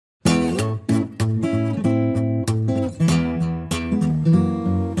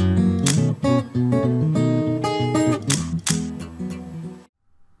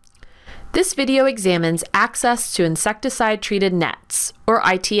This video examines access to insecticide-treated nets, or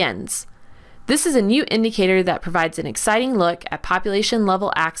ITNs. This is a new indicator that provides an exciting look at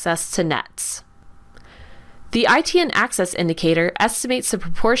population-level access to nets. The ITN access indicator estimates the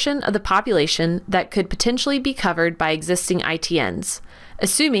proportion of the population that could potentially be covered by existing ITNs,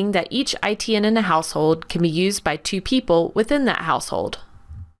 assuming that each ITN in a household can be used by 2 people within that household.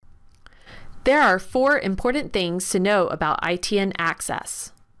 There are 4 important things to know about ITN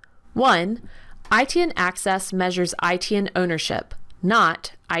access. 1. ITN access measures ITN ownership,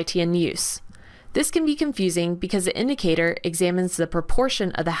 not ITN use. This can be confusing because the indicator examines the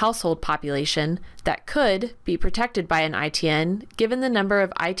proportion of the household population that could be protected by an ITN given the number of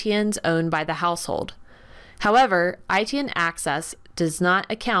ITNs owned by the household. However, ITN access does not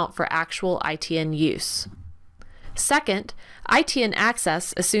account for actual ITN use. Second, ITN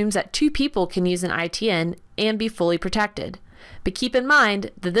access assumes that 2 people can use an ITN and be fully protected. But keep in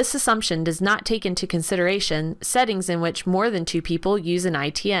mind that this assumption does not take into consideration settings in which more than 2 people use an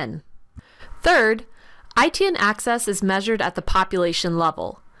ITN. Third, ITN access is measured at the population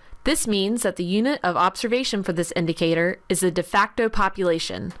level. This means that the unit of observation for this indicator is the de facto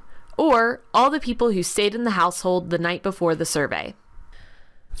population, or all the people who stayed in the household the night before the survey.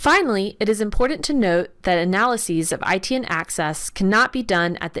 Finally, it is important to note that analyses of ITN access cannot be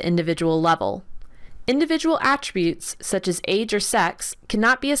done at the individual level. Individual attributes, such as age or sex,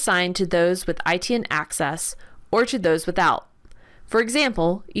 cannot be assigned to those with ITN access or to those without. For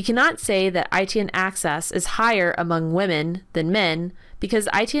example, you cannot say that ITN access is higher among women than men because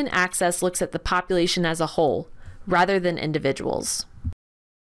ITN access looks at the population as a whole, rather than individuals.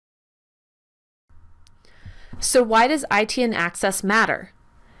 So why does ITN access matter?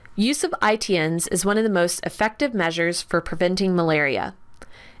 Use of ITNs is one of the most effective measures for preventing malaria.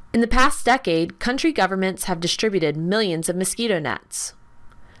 In the past decade, country governments have distributed millions of mosquito nets.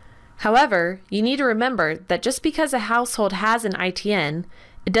 However, you need to remember that just because a household has an ITN,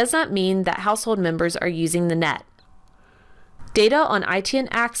 it does not mean that household members are using the net. Data on ITN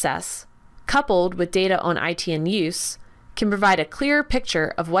access, coupled with data on ITN use, can provide a clearer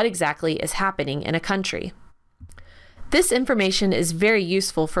picture of what exactly is happening in a country. This information is very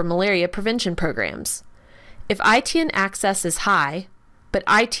useful for malaria prevention programs. If ITN access is high, but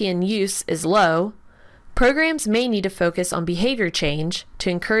ITN use is low, programs may need to focus on behavior change to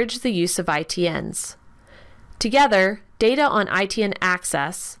encourage the use of ITNs. Together, data on ITN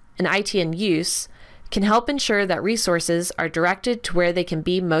access and ITN use can help ensure that resources are directed to where they can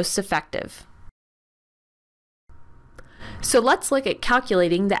be most effective. So let's look at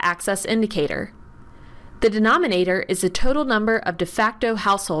calculating the access indicator. The denominator is the total number of de facto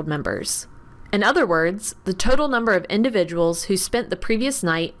household members. In other words, the total number of individuals who spent the previous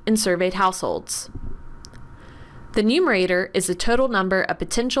night in surveyed households. The numerator is the total number of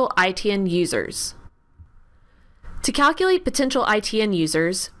potential ITN users. To calculate potential ITN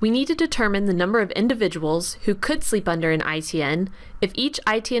users, we need to determine the number of individuals who could sleep under an ITN if each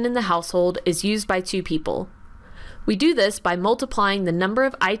ITN in the household is used by 2 people. We do this by multiplying the number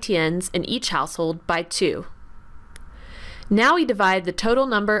of ITNs in each household by 2. Now we divide the total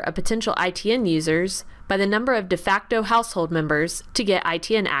number of potential ITN users by the number of de facto household members to get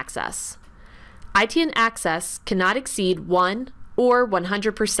ITN access. ITN access cannot exceed 1 or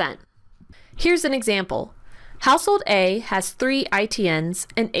 100%. Here's an example. Household A has 3 ITNs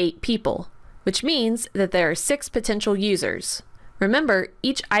and 8 people, which means that there are 6 potential users. Remember,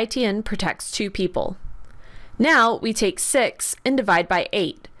 each ITN protects 2 people. Now we take 6 and divide by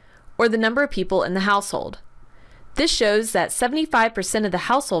 8, or the number of people in the household. This shows that 75% of the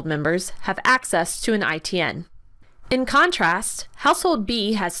household members have access to an ITN. In contrast, household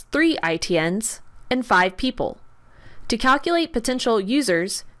B has 3 ITNs and 5 people. To calculate potential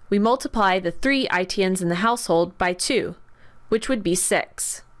users, we multiply the 3 ITNs in the household by 2, which would be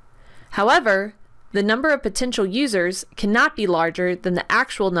 6. However, the number of potential users cannot be larger than the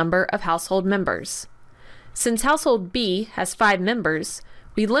actual number of household members. Since household B has 5 members,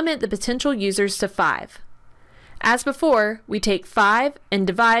 we limit the potential users to 5. As before, we take 5 and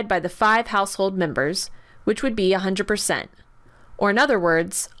divide by the 5 household members, which would be 100%. Or in other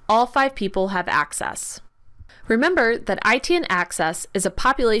words, all 5 people have access. Remember that ITN access is a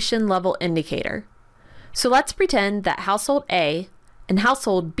population-level indicator. So let's pretend that household A and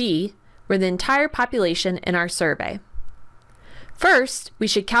household B were the entire population in our survey. First, we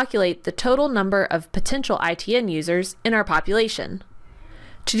should calculate the total number of potential ITN users in our population.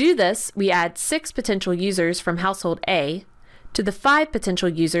 To do this, we add 6 potential users from household A to the 5 potential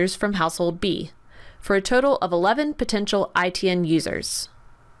users from household B, for a total of 11 potential ITN users.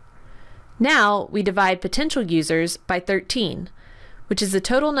 Now we divide potential users by 13, which is the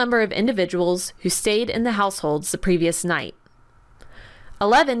total number of individuals who stayed in the households the previous night.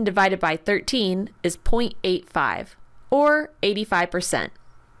 11 divided by 13 is 0.85, or 85%.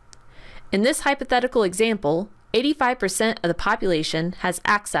 In this hypothetical example, 85% of the population has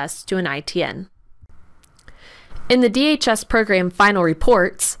access to an ITN. In the DHS program final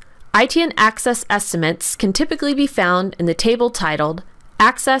reports, ITN access estimates can typically be found in the table titled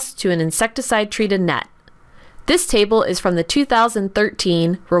Access to an Insecticide-Treated Net. This table is from the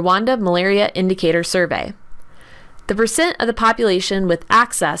 2013 Rwanda Malaria Indicator Survey. The percent of the population with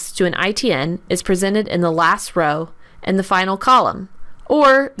access to an ITN is presented in the last row in the final column,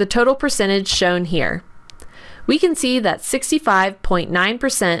 or the total percentage shown here. We can see that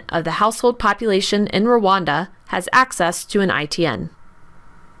 65.9% of the household population in Rwanda has access to an ITN.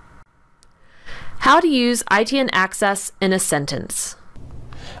 How to use ITN access in a sentence.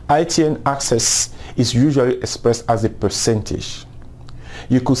 ITN access is usually expressed as a percentage.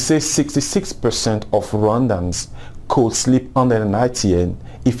 You could say 66% of Rwandans could sleep under an ITN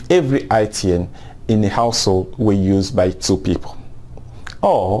if every ITN in a household were used by 2 people.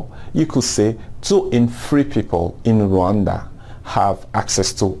 Or you could say 2 in 3 people in Rwanda have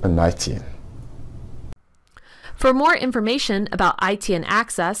access to an ITN. For more information about ITN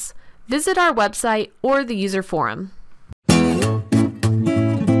access, visit our website or the user forum.